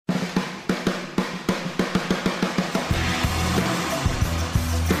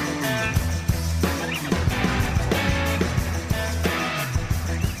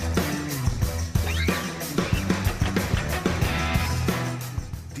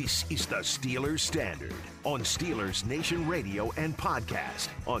This is the Steelers Standard on Steelers Nation Radio and podcast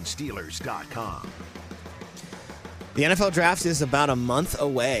on Steelers.com. The NFL draft is about a month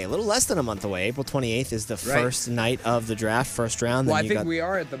away, a little less than a month away. April 28th is the first night of the draft, first round. Well, I think we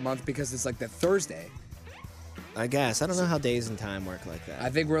are at the month because it's like the Thursday. I guess. I don't know how days and time work like that. I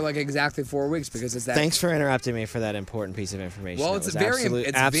think we're like exactly 4 weeks because it's that. Thanks for interrupting me for that important piece of information. Well, it's very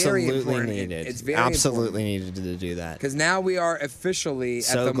important. Needed. It's very absolutely needed to do that. Because now we are officially at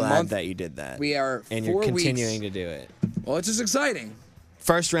the month. So glad that you did that. We are 4 weeks. And you're continuing to do it. Well, it's just exciting.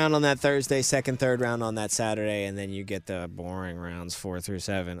 First round on that Thursday, second, third round on that Saturday, and then you get the boring rounds 4 through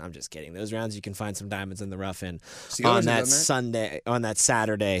 7. I'm just kidding. Those rounds you can find some diamonds in the rough in on that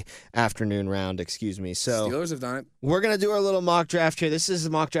Saturday afternoon round. Excuse me. So Steelers have done it. We're gonna do our little mock draft here. This is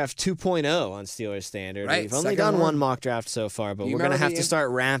mock draft 2.0 on Steelers Standard. Right, We've only done one mock draft so far, but we're gonna have to start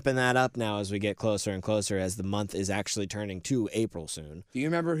ramping that up now as we get closer and closer as the month is actually turning to April soon. Do you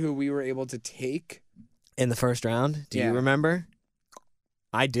remember who we were able to take in the first round? Do you remember?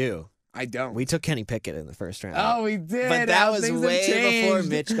 I do. I don't. We took Kenny Pickett in the first round. Oh, we did. But that was way before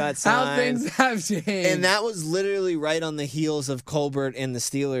Mitch got signed. How things have changed. And that was literally right on the heels of Colbert and the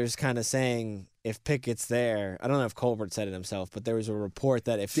Steelers kind of saying, if Pickett's there, I don't know if Colbert said it himself, but there was a report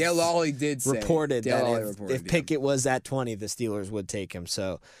that if Dale Lawley did say reported that if Pickett was at 20, the Steelers would take him.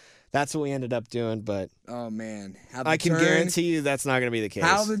 So that's what we ended up doing. But oh man, I can guarantee you that's not going to be the case.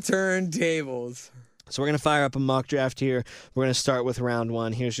 How the turntables. So we're going to fire up a mock draft here. We're going to start with round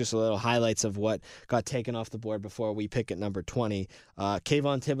 1. Here's just a little highlights of what got taken off the board before we pick at number 20.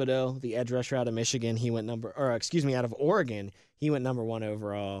 Kayvon Thibodeau, the edge rusher out of Michigan, out of Oregon, he went number 1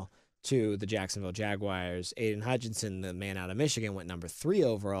 overall to the Jacksonville Jaguars. Aiden Hutchinson, the man out of Michigan, went number 3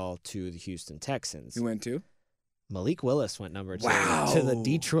 overall to the Houston Texans. Who went to? Malik Willis went number 2 to the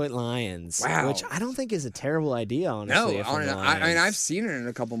Detroit Lions, which I don't think is a terrible idea, honestly. No, I mean, I've seen it in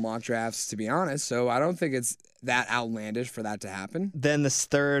a couple mock drafts, to be honest, so I don't think it's that outlandish for that to happen. Then the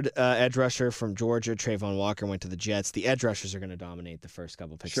third edge rusher from Georgia, Trayvon Walker, went to the Jets. The edge rushers are going to dominate the first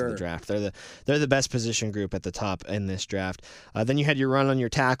couple picks of the draft. They're the best position group at the top in this draft. Then you had your run on your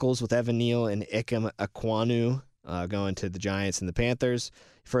tackles with Evan Neal and Ikem Ekwonu. Going to the Giants and the Panthers.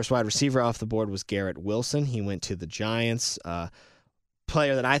 First wide receiver off the board was Garrett Wilson. He went to the Giants.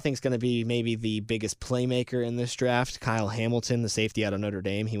 Player that I think is going to be maybe the biggest playmaker in this draft, Kyle Hamilton, the safety out of Notre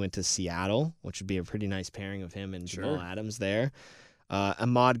Dame. He went to Seattle, which would be a pretty nice pairing of him and Jamal Adams there.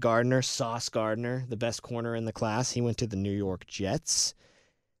 Ahmad Gardner, Sauce Gardner, the best corner in the class. He went to the New York Jets.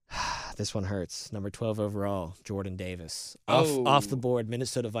 This one hurts. Number 12 overall, Jordan Davis. Off the board,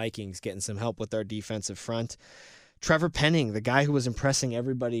 Minnesota Vikings getting some help with their defensive front. Trevor Penning, the guy who was impressing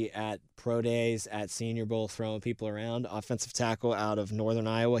everybody at pro days, at Senior Bowl, throwing people around. Offensive tackle out of Northern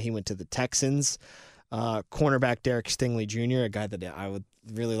Iowa. He went to the Texans. Cornerback Derek Stingley Jr., a guy that I would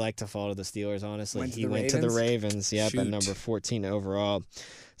really like to follow the Steelers, honestly. He went to the Ravens, at number 14 overall.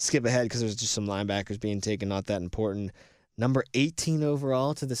 Skip ahead because there's just some linebackers being taken, not that important. Number 18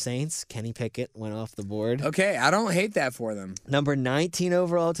 overall to the Saints, Kenny Pickett went off the board. Okay, I don't hate that for them. Number 19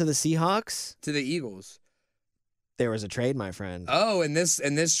 overall to the Seahawks. To the Eagles. There was a trade, my friend. Oh, and this,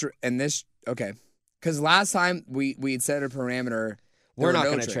 okay. Because last time we'd set a parameter. We're not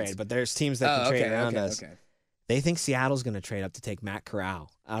going to trade, but there's teams that can trade around us. Okay. They think Seattle's going to trade up to take Matt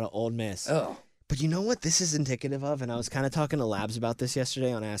Corral out of Ole Miss. Oh. But you know what this is indicative of? And I was kind of talking to Labs about this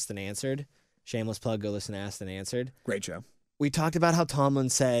yesterday on Asked and Answered. Shameless plug, go listen to Asked and Answered. Great show. We talked about how Tomlin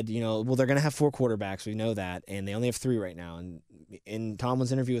said, they're going to have 4 quarterbacks. We know that. And they only have 3 right now. And in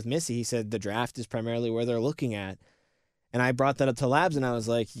Tomlin's interview with Missy, he said the draft is primarily where they're looking at. And I brought that up to Labs, and I was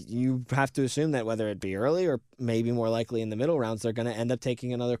like, you have to assume that whether it be early or maybe more likely in the middle rounds, they're going to end up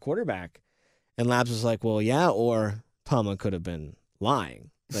taking another quarterback. And Labs was like, well, yeah, or Tomlin could have been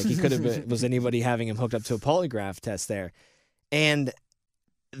lying. Like he could have been, was anybody having him hooked up to a polygraph test there? And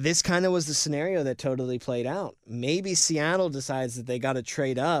this kind of was the scenario that totally played out. Maybe Seattle decides that they got to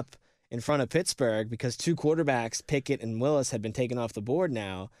trade up in front of Pittsburgh because 2 quarterbacks, Pickett and Willis, had been taken off the board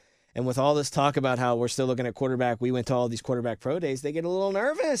now. And with all this talk about how we're still looking at quarterback, we went to all these quarterback pro days, they get a little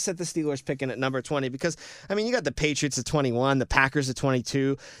nervous at the Steelers picking at number 20 because, you got the Patriots at 21, the Packers at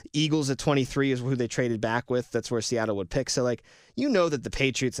 22, Eagles at 23 is who they traded back with. That's where Seattle would pick. So, that the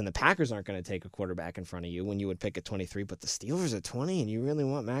Patriots and the Packers aren't going to take a quarterback in front of you when you would pick at 23, but the Steelers at 20 and you really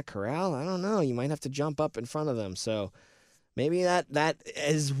want Matt Corral? I don't know. You might have to jump up in front of them. So maybe that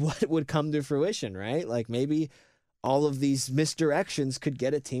is what would come to fruition, right? Maybe all of these misdirections could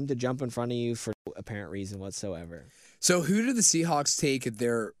get a team to jump in front of you for no apparent reason whatsoever. So who did the Seahawks take at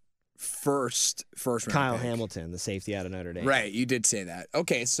their first round Kyle pick? Hamilton, the safety out of Notre Dame. Right, you did say that.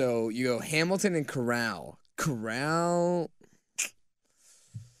 Okay, so you go Hamilton and Corral.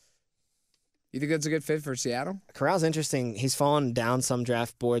 You think that's a good fit for Seattle? Corral's interesting. He's fallen down some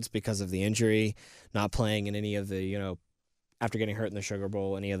draft boards because of the injury, not playing in any of the, after getting hurt in the Sugar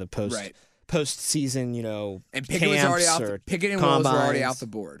Bowl, any of the postseason, And Pickett was already off. Pickett and Wills were already off the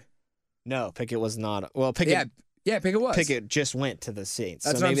board. No, Pickett was not. Well, Pickett. Yeah, Pickett was. Pickett just went to the Saints.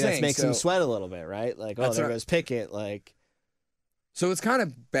 That's so maybe what I'm that saying. makes him sweat a little bit, right? Like, there goes Pickett. Like, so it's kind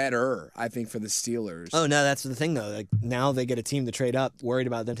of better, I think, for the Steelers. Oh no, that's the thing though. Like now they get a team to trade up, worried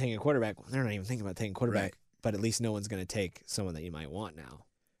about them taking a quarterback. Well, they're not even thinking about taking a quarterback. Right. But at least no one's going to take someone that you might want now.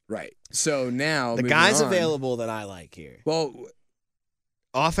 Right. So now the guys available that I like here. Well,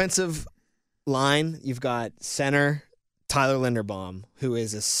 offensive line, you've got center Tyler Linderbaum, who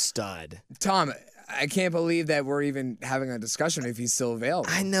is a stud. Tom, I can't believe that we're even having a discussion if he's still available.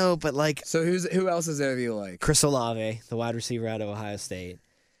 I know, but like, so who else is there that you like? Chris Olave, the wide receiver out of Ohio State.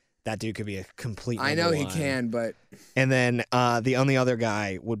 That dude could be a complete number I know he one. can, but and then the only other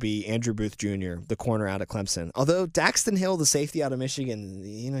guy would be Andrew Booth Jr., the corner out of Clemson. Although Daxton Hill, the safety out of Michigan,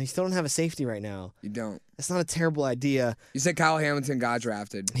 you still don't have a safety right now. You don't. It's not a terrible idea. You said Kyle Hamilton got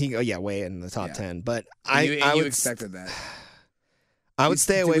drafted. Way in the top 10. But you would expected that. I would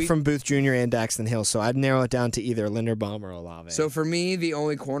stay away from Booth Jr. and Daxton Hill, so I'd narrow it down to either Linderbaum or Olave. So for me, the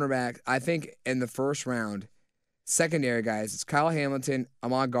only cornerback, I think in the first round, secondary guys, it's Kyle Hamilton,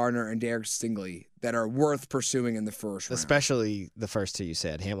 Ahmad Gardner, and Derek Stingley that are worth pursuing in the first round. Especially the first two you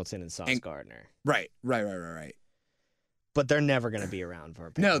said, Hamilton and Sauce Gardner. Right. But they're never going to be around for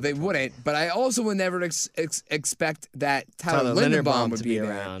a pick. No, they wouldn't. But I also would never expect that Tyler Linderbaum would be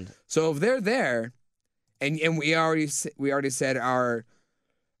around. So if they're there, and we already said our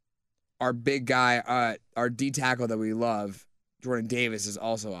big guy, our D tackle that we love, Jordan Davis, is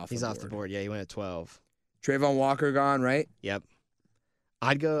also off. He's off the board. Yeah, he went at 12. Trayvon Walker gone, right? Yep.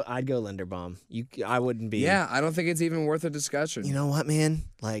 I'd go Linderbaum. I wouldn't be. Yeah, I don't think it's even worth a discussion. You know what, man?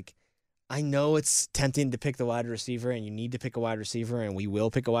 Like, I know it's tempting to pick the wide receiver, and you need to pick a wide receiver, and we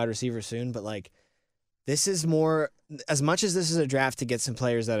will pick a wide receiver soon. But like, this is more, as much as this is a draft to get some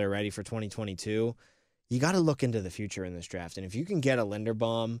players that are ready for 2022. You got to look into the future in this draft, and if you can get a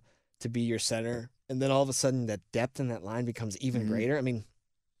Linderbaum to be your center, and then all of a sudden that depth in that line becomes even greater. I mean,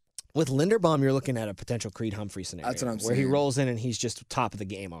 with Linderbaum, you're looking at a potential Creed Humphrey scenario. That's what I'm saying. Where he rolls in and he's just top of the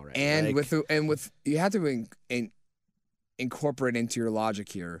game already. And with you have to incorporate into your logic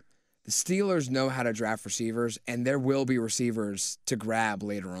here. The Steelers know how to draft receivers, and there will be receivers to grab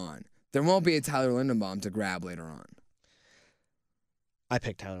later on. There won't be a Tyler Linderbaum to grab later on. I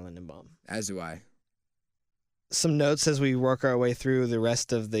picked Tyler Linderbaum. As do I. Some notes as we work our way through the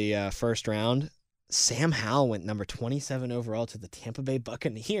rest of the first round. Sam Howell went number 27 overall to the Tampa Bay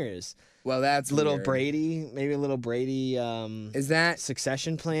Buccaneers. Well, that's little weird. Maybe a little Brady. Is that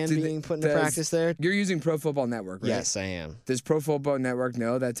succession plan being put into practice there? You're using Pro Football Network, right? Yes, I am. Does Pro Football Network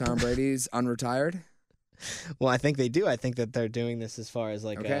know that Tom Brady's unretired? Well, I think they do. I think that they're doing this as far as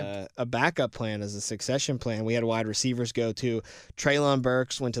like a backup plan, as a succession plan. We had wide receivers go to. Treylon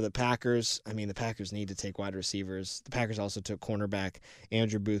Burks went to the Packers. I mean, the Packers need to take wide receivers. The Packers also took cornerback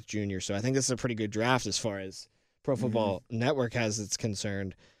Andrew Booth Jr. So I think this is a pretty good draft as far as Pro Football Network has it's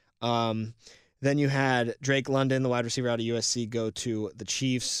concerned. Then you had Drake London, the wide receiver out of USC, go to the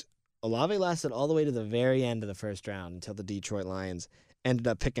Chiefs. Olave lasted all the way to the very end of the first round until the Detroit Lions ended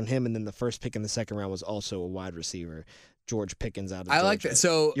up picking him, and then the first pick in the second round was also a wide receiver, George Pickens out of Georgia. I like that.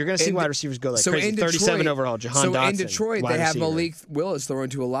 So you're going to see wide receivers go like crazy. 37 overall, Jahan Dotson. So in Detroit, they have receiver. Malik Willis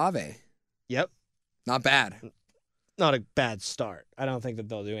throwing to Olave. Yep. Not bad. Not a bad start. I don't think that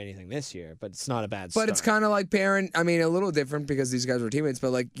they'll do anything this year, but it's not a bad start. But it's kind of like pairing. I mean, a little different because these guys were teammates.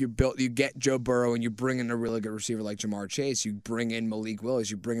 But like you get Joe Burrow and you bring in a really good receiver like Jamar Chase. You bring in Malik Willis.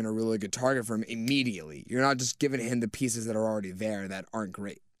 You bring in a really good target for him immediately. You're not just giving him the pieces that are already there that aren't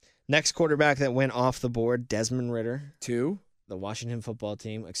great. Next quarterback that went off the board, Desmond Ridder. To the Washington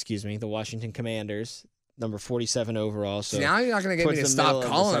the Washington Commanders. Number 47 overall. So now you're not going to get me to stop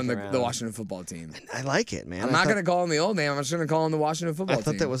calling them the Washington football team. I like it, man. I'm not going to call them the old name. I'm just going to call them the Washington football team. I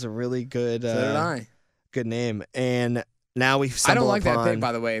thought that was a really good so did I. Good name. And now we've I don't like that pick,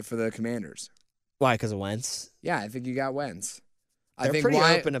 by the way, for the Commanders. Why? Because of Wentz? Yeah, I think you got Wentz. They're pretty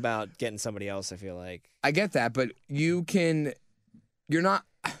open about getting somebody else, I feel like. I get that, but you're not...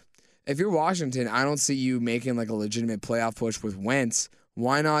 If you're Washington, I don't see you making like a legitimate playoff push with Wentz.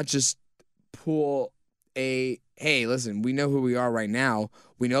 Why not just pull hey, listen, we know who we are right now.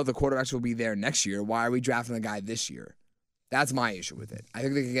 We know the quarterbacks will be there next year. Why are we drafting the guy this year? That's my issue with it. I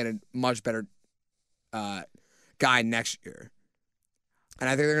think they can get a much better guy next year. And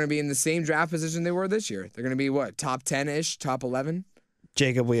I think they're going to be in the same draft position they were this year. They're going to be, what, top 10-ish, top 11?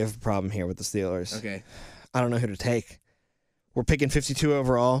 Jacob, we have a problem here with the Steelers. Okay. I don't know who to take. We're picking 52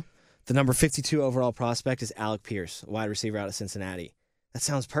 overall. The number 52 overall prospect is Alec Pierce, wide receiver out of Cincinnati. That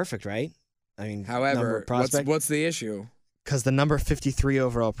sounds perfect, right? I mean, However, what's the issue? Because the number 53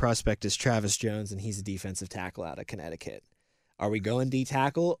 overall prospect is Travis Jones, and he's a defensive tackle out of Connecticut. Are we going D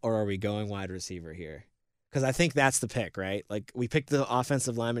tackle or are we going wide receiver here? Because I think that's the pick, right? Like, we picked the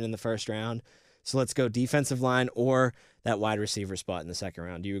offensive lineman in the first round, so let's go defensive line or that wide receiver spot in the second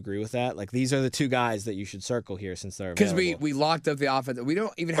round. Do you agree with that? Like, these are the two guys that you should circle here since they're available. Because we locked up the offense. We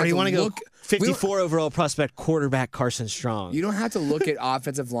don't even have or you to want to look. go 54 overall prospect quarterback Carson Strong. You don't have to look at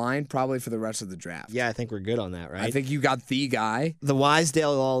offensive line probably for the rest of the draft. Yeah, I think we're good on that, right? I think you got the guy. The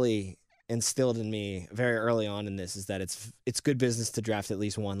Wisedale Lawley instilled in me very early on in this is that it's good business to draft at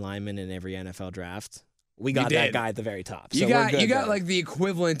least one lineman in every NFL draft. We got that guy at the very top. You got like the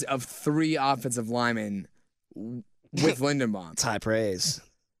equivalent of 3 offensive linemen with Linderbaum. That's high praise.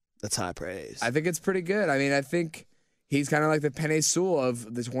 That's high praise. I think it's pretty good. I mean, I think he's kind of like the Penei Sewell of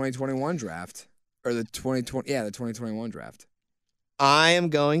the 2021 draft. Or the 2021 draft. I am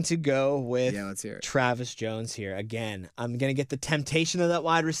going to go with let's hear it. Travis Jones here. Again, I'm going to get the temptation of that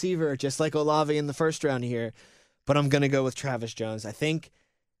wide receiver, just like Olave in the first round here. But I'm going to go with Travis Jones. I think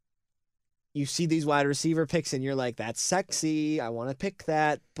you see these wide receiver picks and you're like, that's sexy. I want to pick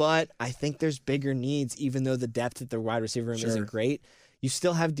that. But I think there's bigger needs, even though the depth at the wide receiver room isn't great. You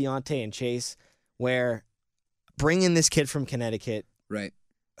still have Deontay and Chase, where bring in this kid from Connecticut. Right.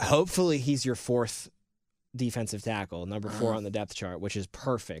 Hopefully he's your 4th defensive tackle, number 4 on the depth chart, which is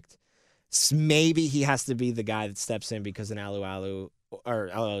perfect. Maybe he has to be the guy that steps in because Alu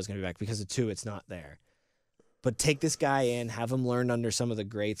is going to be back. Because of 2, it's not there. But take this guy in, have him learn under some of the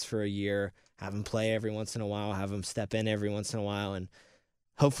greats for a year, have him play every once in a while, have him step in every once in a while, and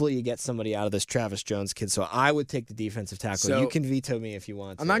hopefully you get somebody out of this Travis Jones kid. So I would take the defensive tackle. So, you can veto me if you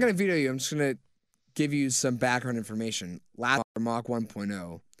want to. I'm not going to veto you. I'm just going to give you some background information. Last mock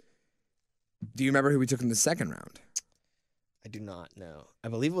 1.0. Do you remember who we took in the second round? I do not know. I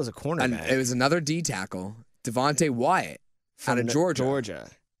believe it was a cornerback. It was another D tackle, Devontae Wyatt, out of Georgia.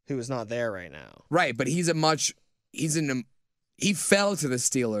 Who is not there right now. Right, but he fell to the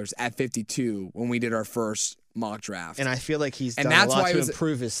Steelers at 52 when we did our first mock draft. And I feel like he's done a lot to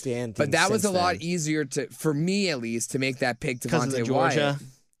improve his standing. But that was a lot easier for me at least, to make that pick Devontae Wyatt.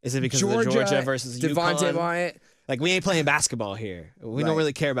 Is it because of the Georgia versus Devontae UConn? Wyatt? Like, we ain't playing basketball here. We don't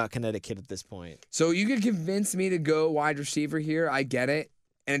really care about Connecticut at this point. So you could convince me to go wide receiver here. I get it.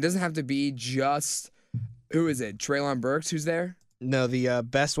 And it doesn't have to be just, who is it? Treylon Burks, who's there? No, the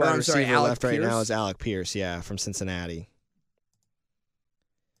best wide receiver left Pierce? right now is Alec Pierce, from Cincinnati.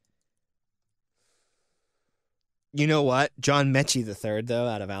 You know what? John Mechie III, though,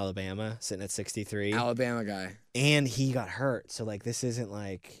 out of Alabama, sitting at 63. Alabama guy. And he got hurt, so, like, this isn't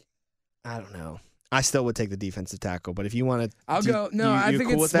like, I don't know. I still would take the defensive tackle, but if you want to, I'll go. No, I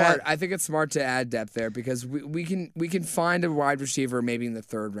think it's smart. I think it's smart to add depth there because we can find a wide receiver maybe in the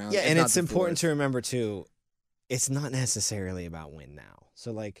third round. Yeah, and it's important to remember too. It's not necessarily about win now.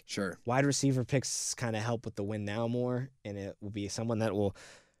 So, like, wide receiver picks kind of help with the win now more, and it will be someone that will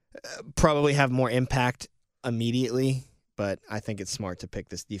probably have more impact immediately. But I think it's smart to pick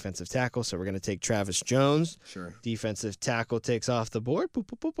this defensive tackle. So we're going to take Travis Jones. Defensive tackle takes off the board. Boop,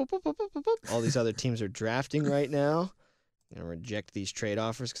 boop, boop, boop, boop, boop, boop, boop. All these other teams are drafting right now. I'm going to reject these trade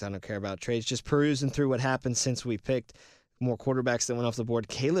offers because I don't care about trades. Just perusing through what happened since we picked more quarterbacks that went off the board.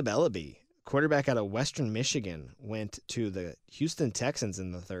 Caleb Ellaby, quarterback out of Western Michigan, went to the Houston Texans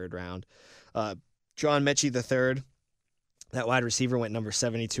in the third round. John Mechie III, that wide receiver, went number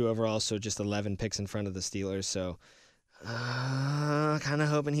 72 overall, so just 11 picks in front of the Steelers. So kind of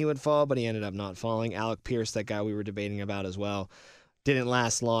hoping he would fall, but he ended up not falling. Alec Pierce, that guy we were debating about as well, didn't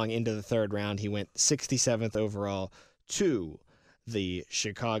last long into the third round. He went 67th overall to the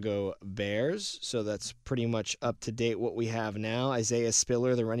Chicago Bears. So that's pretty much up to date what we have now. Isaiah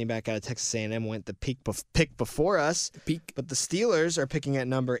Spiller, the running back out of Texas A&M, went the pick before us. But the Steelers are picking at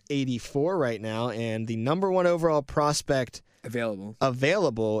number 84 right now, and the number 1 overall prospect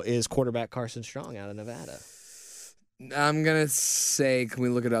available is quarterback Carson Strong out of Nevada. I'm going to say, can we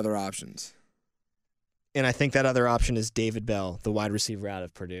look at other options? And I think that other option is David Bell, the wide receiver out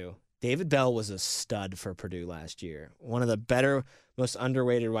of Purdue. David Bell was a stud for Purdue last year. One of the better, most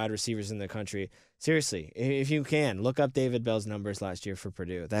underrated wide receivers in the country. Seriously, if you can, look up David Bell's numbers last year for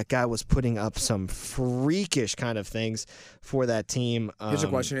Purdue. That guy was putting up some freakish kind of things for that team. Here's a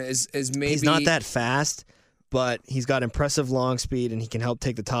question. Is maybe he's not that fast, but he's got impressive long speed, and he can help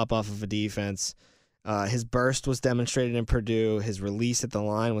take the top off of a defense. His burst was demonstrated in Purdue. His release at the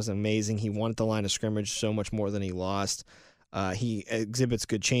line was amazing. He won at the line of scrimmage so much more than he lost. He exhibits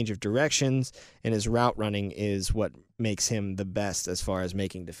good change of directions, and his route running is what makes him the best as far as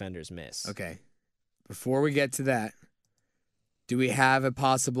making defenders miss. Okay. Before we get to that, do we have a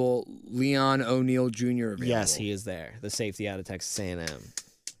possible Leon O'Neal Jr. available? Yes, he is there. The safety out of Texas A&M.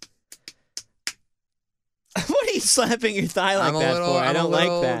 What are you slapping your thigh like that for? I don't like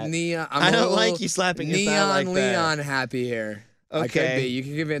that. I don't like you slapping your thigh like that. Leon happy here. Okay. I could be. You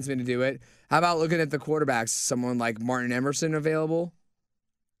can convince me to do it. How about looking at the quarterbacks? Someone like Martin Emerson available?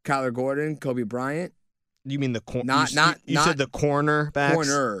 Kyler Gordon, Kobe Bryant? You mean the corner? You not said the cornerbacks?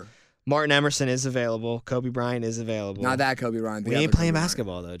 Corner. Martin Emerson is available. Kobe Bryant is available. Not that Kobe Bryant. We ain't playing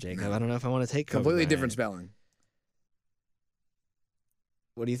basketball, though, Jacob. No. I don't know if I want to take Kobe Completely Bryant. different spelling.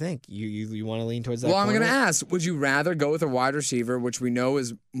 What do you think? You want to lean towards that? Well, I'm corner? going to ask, would you rather go with a wide receiver, which we know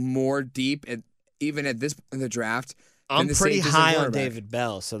is more deep, even at this in the draft? I'm the pretty safeties and high on quarterback? David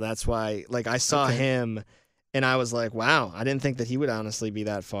Bell, so that's why. Like, I saw him, and I was like, wow, I didn't think that he would honestly be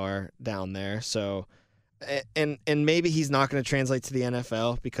that far down there. So, and maybe he's not going to translate to the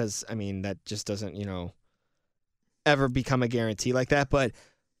NFL because, I mean, that just doesn't, ever become a guarantee like that. But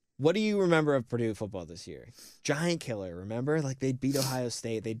what do you remember of Purdue football this year? Giant killer, remember? Like, they beat Ohio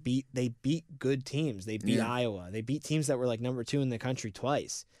State. They beat good teams. They beat Iowa. They beat teams that were like number 2 in the country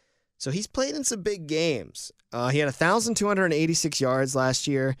twice. So he's played in some big games. He had 1,286 yards last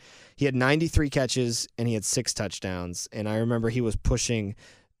year. He had 93 catches, and he had 6 touchdowns. And I remember he was pushing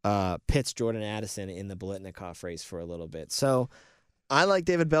Pitt's Jordan Addison in the Biletnikoff race for a little bit. So I like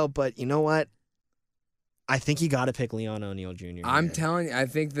David Bell, but you know what? I think you got to pick Leon O'Neal Jr. I'm here. telling you, I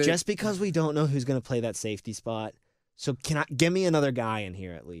think that Just because we don't know who's going to play that safety spot. So give me another guy in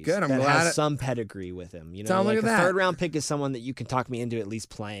here at least. Good, I'm that glad has some pedigree with him. Tell me like look a at that. third round pick is someone that you can talk me into at least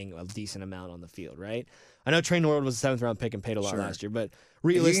playing a decent amount on the field, right? I know Trey Norwood was a 7th round pick and paid a lot last year, but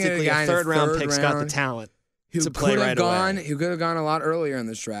realistically, a third round pick's got the talent to play right away. Who could have gone a lot earlier in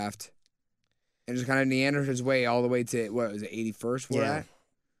this draft, and just kind of meandered his way all the way to what was it, 81st? Yeah.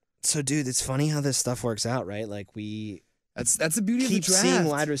 So, dude, it's funny how this stuff works out, right? Like That's the beauty of the keep draft. seeing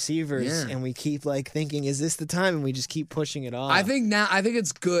wide receivers, Yeah. and we keep thinking, is this the time? And we just keep pushing it off. I think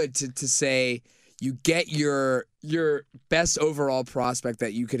it's good to say you get your best overall prospect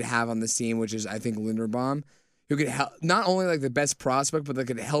that you could have on this team, which is I think Linderbaum, who could help not only like the best prospect, but that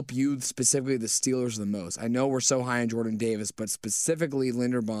could help you specifically the Steelers the most. I know we're so high on Jordan Davis, but specifically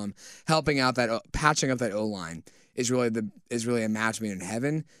Linderbaum helping out patching up that O line is really a match made in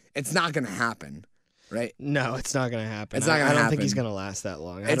heaven. It's not going to happen. Right? No, it's not going to happen. It's not going to happen. I don't think he's going to last that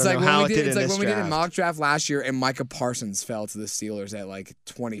long. It's I like don't know how it did it's in like this when we did a draft. mock draft last year and Micah Parsons fell to the Steelers at like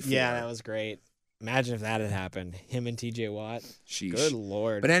 24. Yeah, that was great. Imagine if that had happened. Him and T.J. Watt. Sheesh. Good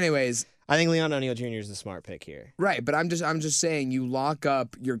Lord. But anyways, I think Leon O'Neal Jr. is the smart pick here. right, but I'm just saying you lock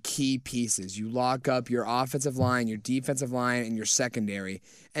up your key pieces. You lock up your offensive line, your defensive line, and your secondary,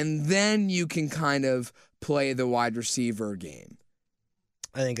 and then you can kind of play the wide receiver game.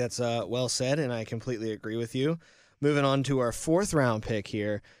 I think that's well said, and I completely agree with you. Moving on to our 4th round pick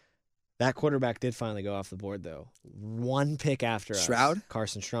here. That quarterback did finally go off the board, though. 1 pick after us. Stroud?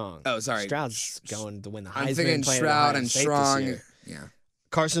 Carson Strong. Oh, sorry. Stroud's going to win the Heisman. I'm thinking playing at Stroud Ohio and State this Strong. year. Yeah.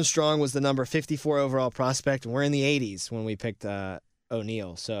 Carson Strong was the number 54 overall prospect, and we're in the 80s when we picked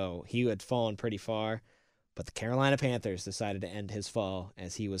O'Neal, so he had fallen pretty far. But the Carolina Panthers decided to end his fall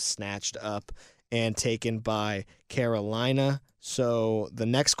as he was snatched up and taken by Carolina. So the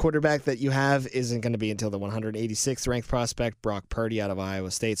next quarterback that you have isn't going to be until the 186th ranked prospect, Brock Purdy out of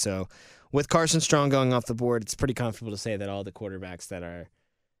Iowa State. So with Carson Strong going off the board, it's pretty comfortable to say that all the quarterbacks that are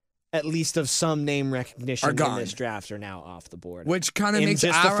at least of some name recognition in this draft are now off the board. Which kind of in makes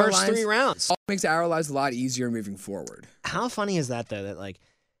just our the first lives, 3 rounds. makes our lives a lot easier moving forward. How funny is that, though, that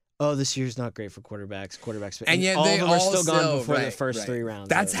this year's not great for quarterbacks, And yet all they of them are all still gone before the right, first right. 3 rounds.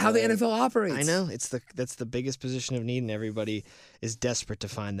 That's how the NFL operates. I know. That's the biggest position of need, and everybody is desperate to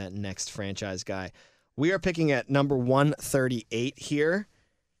find that next franchise guy. We are picking at number 138 here.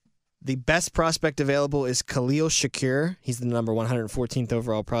 The best prospect available is Khalil Shakir. He's the number 114th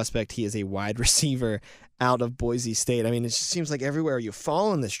overall prospect. He is a wide receiver out of Boise State. I mean, it just seems like everywhere you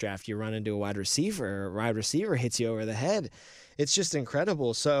fall in this draft, you run into a wide receiver, or a wide receiver hits you over the head. It's just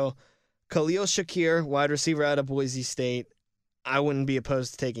incredible. So Khalil Shakir, wide receiver out of Boise State. I wouldn't be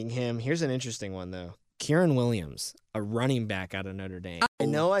opposed to taking him. Here's an interesting one, though. Kieran Williams, a running back out of Notre Dame. I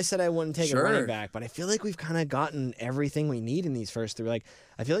know I said I wouldn't take a running back, but I feel like we've kind of gotten everything we need in these first 3.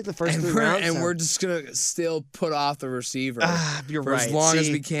 I feel like the first 3 rounds. And we're just going to still put off the receiver you're for right. as long as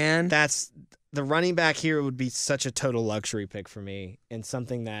we can. That's the running back here would be such a total luxury pick for me, and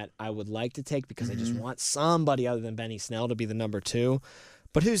something that I would like to take because I just want somebody other than Benny Snell to be the number 2.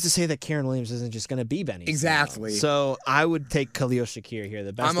 But who's to say that Karen Williams isn't just going to be Benny? Exactly. So I would take Khalil Shakir here,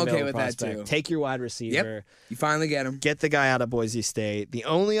 the best I'm okay available with that, prospect. too. Take your wide receiver. Yep. You finally get him. Get the guy out of Boise State. The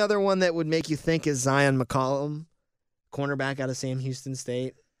only other one that would make you think is Zion McCollum, cornerback out of Sam Houston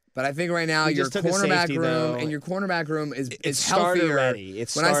State. But I think right now We your just took a cornerback safety, room though. and your cornerback room is It's starter healthier. ready.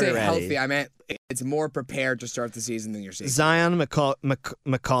 It's when I say starter ready. healthy, I meant it's more prepared to start the season than your safety. Zion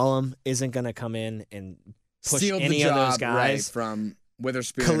McCollum isn't going to come in and push Sealed any the job of those guys. right from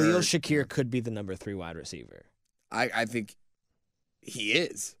Witherspoon. Khalil or- Shakir could be the number 3 wide receiver. I think he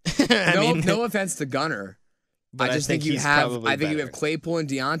is. I mean, no offense to Gunner. but I just think you he's have. probably I think you better. have Claypool and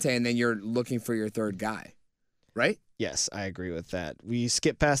Deontay, and then you're looking for your third guy, right? Yes, I agree with that. We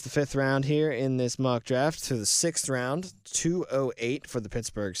skip past the 5th round here in this mock draft to the 6th round, 208 for the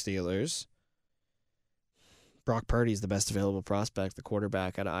Pittsburgh Steelers. Brock Purdy's the best available prospect, the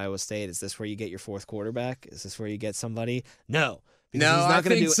quarterback out of Iowa State. Is this where you get your 4th quarterback? Is this where you get somebody? No. because No, he's not I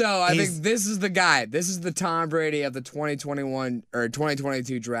gonna think do- so. I he's- think this is the guy. This is the Tom Brady of the 2021 or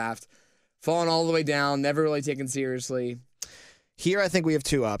 2022 draft. Falling all the way down, never really taken seriously. Here, I think we have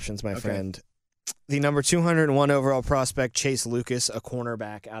 2 options, my Okay. friend. The number 201 overall prospect, Chase Lucas, a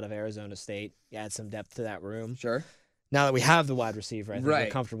cornerback out of Arizona State. You add some depth to that room. Sure. Now that we have the wide receiver, I think we're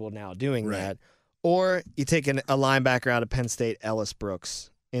Right. comfortable now doing Right. that. Or you take a linebacker out of Penn State, Ellis Brooks,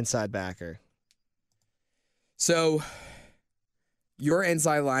 inside backer. So your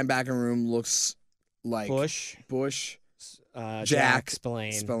inside linebacker room looks like Bush, Jack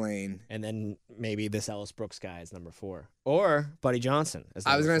Spillane, and then maybe this Ellis Brooks guy is number 4. Or Buddy Johnson as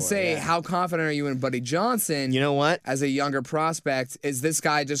I was number going to 4, say, yeah. how confident are you in Buddy Johnson You know what? as a younger prospect? Is this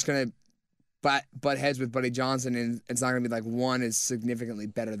guy just going to butt heads with Buddy Johnson, and it's not going to be like one is significantly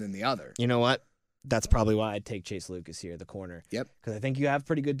better than the other? You know what? That's probably why I'd take Chase Lucas here, the corner. Yep. Because I think you have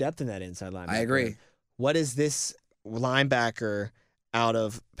pretty good depth in that inside linebacker. I agree. What is this linebacker out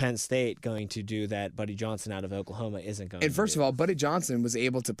of Penn State going to do that Buddy Johnson out of Oklahoma isn't going And to first do? of all, Buddy Johnson was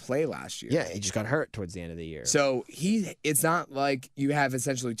able to play last year. Yeah, he just got hurt towards the end of the year. So it's not like you have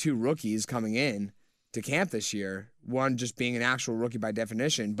essentially 2 rookies coming in to camp this year. One just being an actual rookie by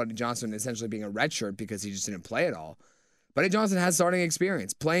definition, Buddy Johnson essentially being a redshirt because he just didn't play at all. Buddy Johnson has starting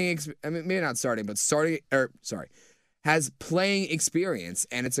experience, maybe not starting, but has playing experience,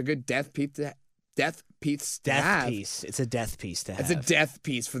 and it's a good death piece to have. Death piece. It's a death piece to have. It's a death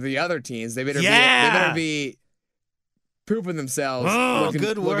piece for the other teams. They better Yeah! be pooping themselves. Oh, looking,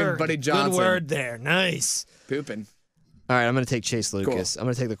 good looking word. Buddy Johnson Good word there. Nice. pooping. All right, I'm going to take Chase Lucas. I'm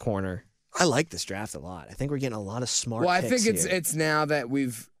going to take the corner. I like this draft a lot. I think we're getting a lot of smart Well, I picks think here. it's now that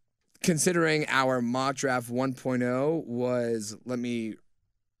we've considering our mock draft 1.0 was, let me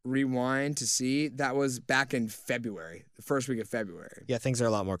rewind to see, that was back in February, the first week of February. Yeah, things are a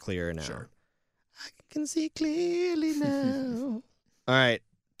lot more clear now. Sure. I can see clearly now. All right,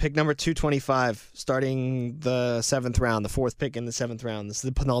 pick number 225, starting the 7th round, the 4th pick in the 7th round. This is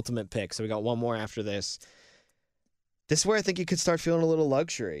the penultimate pick, so we got one more after this. This is where I think you could start feeling a little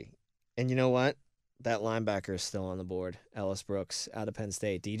luxury. And you know what? That linebacker is still on the board, Ellis Brooks out of Penn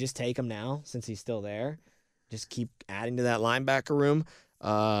State. Do you just take him now since he's still there? Just keep adding to that linebacker room.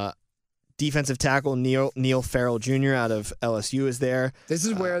 Defensive tackle Neil Farrell Jr. out of LSU is there. This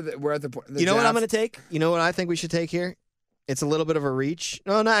is where we're at the point. You know what I'm going to take? You know what I think we should take here? It's a little bit of a reach.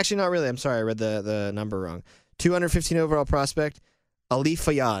 No, actually not really. I'm sorry. I read the number wrong. 215 overall prospect, Ali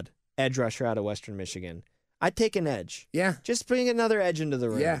Fayyad, edge rusher out of Western Michigan. I'd take an edge. Yeah. Just bring another edge into the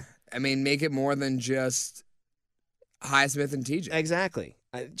room. Yeah. I mean, make it more than just Highsmith and TJ. Exactly.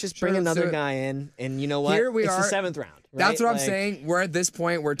 Just Sure, bring let's another do it. guy in, and you know what? Here we it's are. the 7th round. Right? That's what I'm Like, saying. We're at this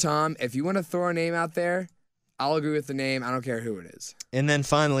point where, Tom, if you want to throw a name out there, I'll agree with the name. I don't care who it is. And then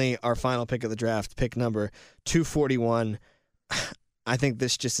finally, our final pick of the draft, pick number 241. I think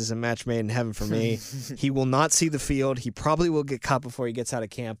this just is a match made in heaven for me. He will not see the field. He probably will get cut before he gets out of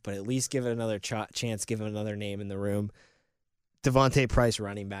camp, but at least give it another chance, give him another name in the room. Devontae Price,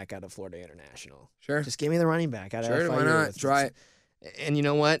 running back out of Florida International. Sure. Just give me the running back out of Sure, FIU. why not? Try it. And you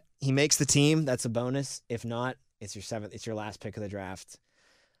know what? He makes the team. That's a bonus. If not, it's your 7th. It's your last pick of the draft.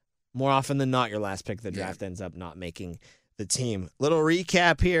 More often than not, your last pick of the draft ends up not making the team. Little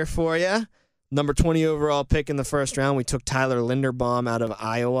recap here for you. Number 20 overall pick in the 1st round, we took Tyler Linderbaum out of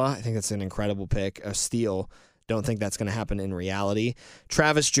Iowa. I think that's an incredible pick, a steal. Don't think that's going to happen in reality.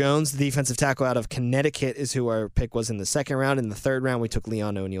 Travis Jones, the defensive tackle out of Connecticut, is who our pick was in the 2nd round. In the 3rd round, we took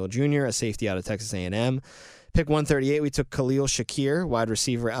Leon O'Neal Jr., a safety out of Texas A&M. Pick 138, we took Khalil Shakir, wide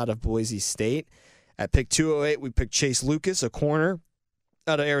receiver out of Boise State. At pick 208, we picked Chase Lucas, a corner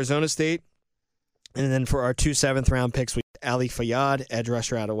out of Arizona State. And then for our 2 7th round picks, we Ali Fayyad, edge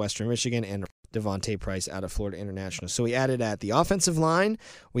rusher out of Western Michigan, and Devontae Price out of Florida International. So we added at the offensive line,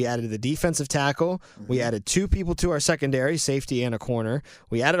 we added the defensive tackle, we added 2 people to our secondary, safety and a corner.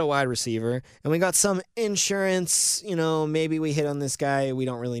 We added a wide receiver, and we got some insurance. Maybe we hit on this guy. We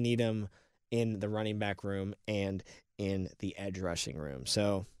don't really need him in the running back room and in the edge rushing room.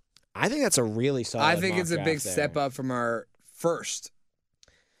 So I think that's a really solid I think mock it's a draft big there. step up from our first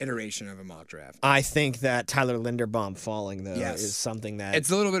iteration of a mock draft. I think that Tyler Linderbaum falling, though, Yes. is something that...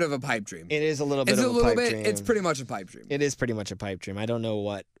 It's a little bit of a pipe dream. It is a little bit of a pipe dream. It's pretty much a pipe dream. It is pretty much a pipe dream. I don't know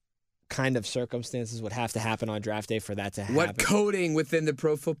what kind of circumstances would have to happen on draft day for that to happen. What coding within the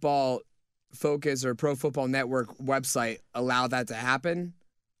Pro Football Focus or Pro Football Network website allow that to happen?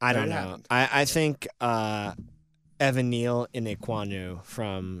 I don't But it know. happened. I think Evan Neal and Iquanu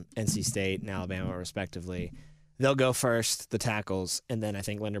from NC State and Alabama, respectively, they'll go first, the tackles, and then I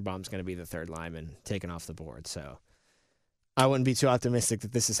think Linderbaum's going to be the third lineman taken off the board. So I wouldn't be too optimistic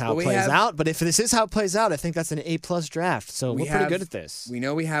that this is how it plays out. But if this is how it plays out, I think that's an A-plus draft. So we're pretty good at this. We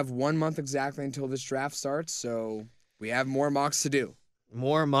know we have 1 month exactly until this draft starts, so we have more mocks to do.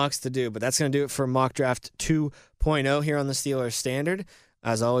 More mocks to do, but that's going to do it for Mock Draft 2.0 here on the Steelers Standard.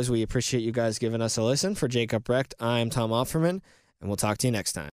 As always, we appreciate you guys giving us a listen. For Jacob Recht, I'm Tom Offerman, and we'll talk to you next time.